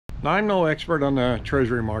Now, I'm no expert on the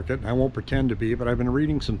Treasury market. I won't pretend to be, but I've been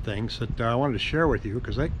reading some things that I wanted to share with you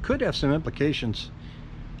because they could have some implications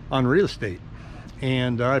on real estate.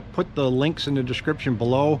 And I put the links in the description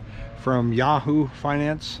below from Yahoo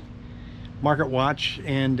Finance, Market Watch,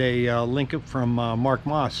 and a link from Mark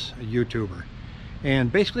Moss, a YouTuber.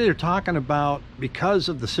 And basically they're talking about, because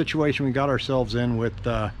of the situation we got ourselves in with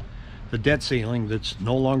the debt ceiling that's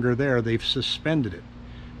no longer there, they've suspended it.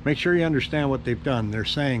 Make sure you understand what they've done. They're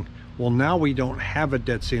saying, well, now we don't have a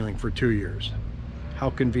debt ceiling for 2 years. How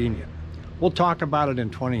convenient. We'll talk about it in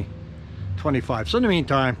 2025. So in the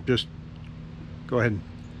meantime, just go ahead and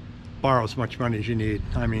borrow as much money as you need.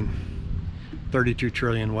 I mean, 32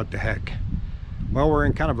 trillion, what the heck. Well, we're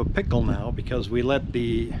in kind of a pickle now because we let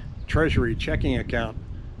the Treasury checking account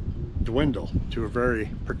dwindle to a very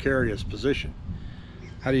precarious position.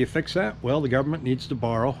 How do you fix that? Well, the government needs to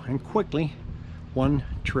borrow, and quickly, $1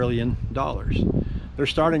 trillion. They're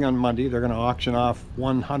starting on Monday. They're going to auction off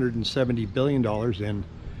 $170 billion in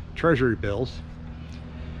Treasury bills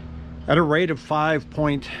at a rate of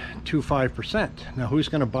 5.25%. Now, who's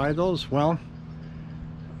going to buy those? Well,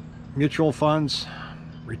 mutual funds,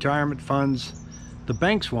 retirement funds. The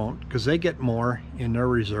banks won't, because they get more in their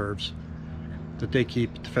reserves that they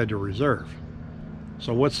keep at the Federal Reserve.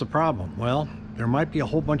 So what's the problem? Well, there might be a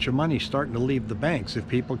whole bunch of money starting to leave the banks. If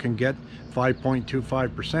people can get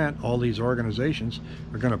 5.25%, all these organizations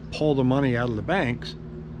are going to pull the money out of the banks,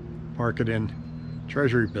 park it in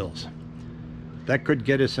Treasury bills. That could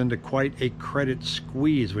get us into quite a credit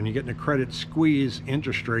squeeze. When you get in a credit squeeze,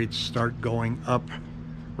 interest rates start going up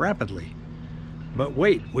rapidly. But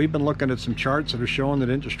wait, we've been looking at some charts that are showing that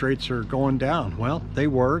interest rates are going down. Well, they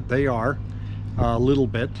are a little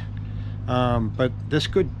bit. But this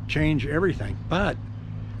could change everything. But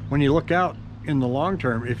when you look out in the long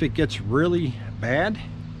term, if it gets really bad,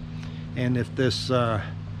 and if this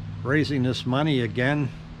raising this money again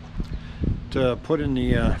to put in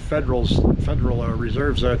the Federal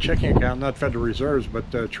Reserve's checking account, not Federal Reserve's,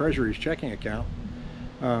 but Treasury's checking account,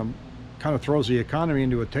 kind of throws the economy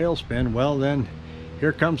into a tailspin, well then,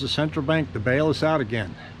 here comes the central bank to bail us out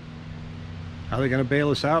again. How are they going to bail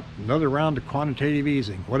us out? Another round of quantitative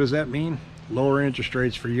easing. What does that mean? Lower interest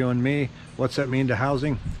rates for you and me. What's that mean to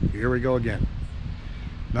housing? Here we go again.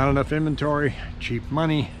 Not enough inventory, cheap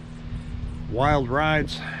money, wild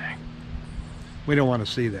rides. We don't want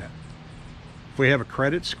to see that. If we have a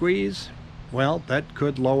credit squeeze, well, that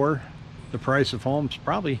could lower the price of homes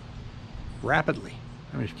probably rapidly.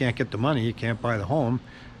 I mean, if you can't get the money, you can't buy the home.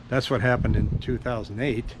 That's what happened in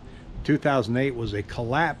 2008. 2008 was a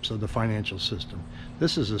collapse of the financial system.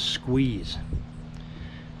 This is a squeeze.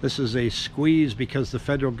 This is a squeeze because the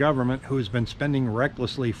federal government, who has been spending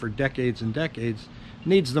recklessly for decades and decades,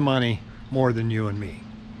 needs the money more than you and me.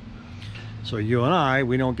 So you and I,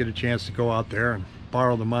 we don't get a chance to go out there and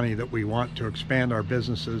borrow the money that we want to expand our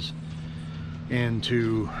businesses and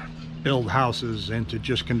to build houses and to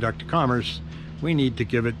just conduct commerce. We need to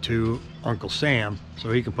give it to Uncle Sam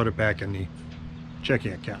so he can put it back in the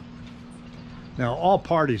checking account. Now, all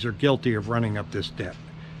parties are guilty of running up this debt.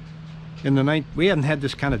 We hadn't had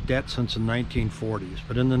this kind of debt since the 1940s,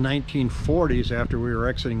 but in the 1940s, after we were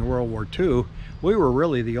exiting World War II, we were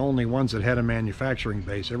really the only ones that had a manufacturing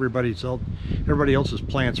base. Everybody else's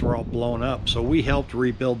plants were all blown up, so we helped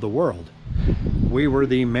rebuild the world. We were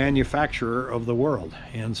the manufacturer of the world,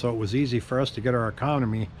 and so it was easy for us to get our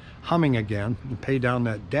economy humming again and pay down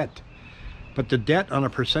that debt. But the debt on a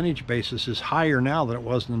percentage basis is higher now than it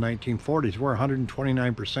was in the 1940s. We're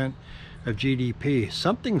 129% of GDP.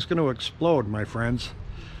 Something's going to explode, my friends.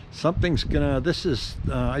 Something's gonna,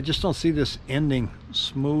 I just don't see this ending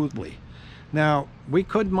smoothly. Now, we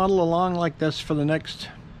could muddle along like this for the next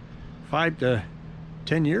 5 to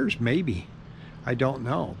 10 years, maybe. I don't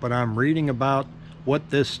know, but I'm reading about what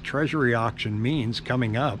this Treasury auction means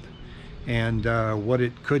coming up and what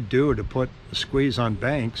it could do to put a squeeze on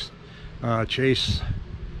banks. Chase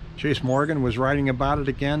Morgan was writing about it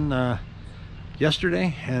again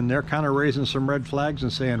yesterday, and they're kind of raising some red flags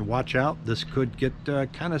and saying, watch out, this could get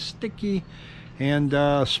kind of sticky,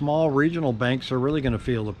 and small regional banks are really going to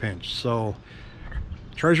feel the pinch. So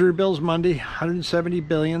Treasury bills Monday, 170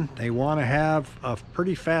 billion. They want to have a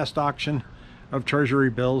pretty fast auction of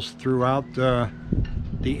Treasury bills throughout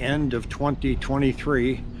the end of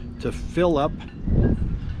 2023 to fill up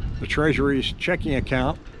the Treasury's checking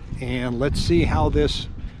account. And let's see how this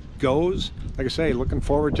goes. Like I say, looking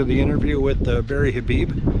forward to the interview with Barry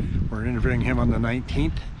Habib. We're interviewing him on the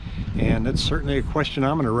 19th, and that's certainly a question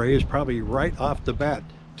I'm going to raise probably right off the bat.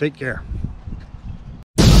 Take care.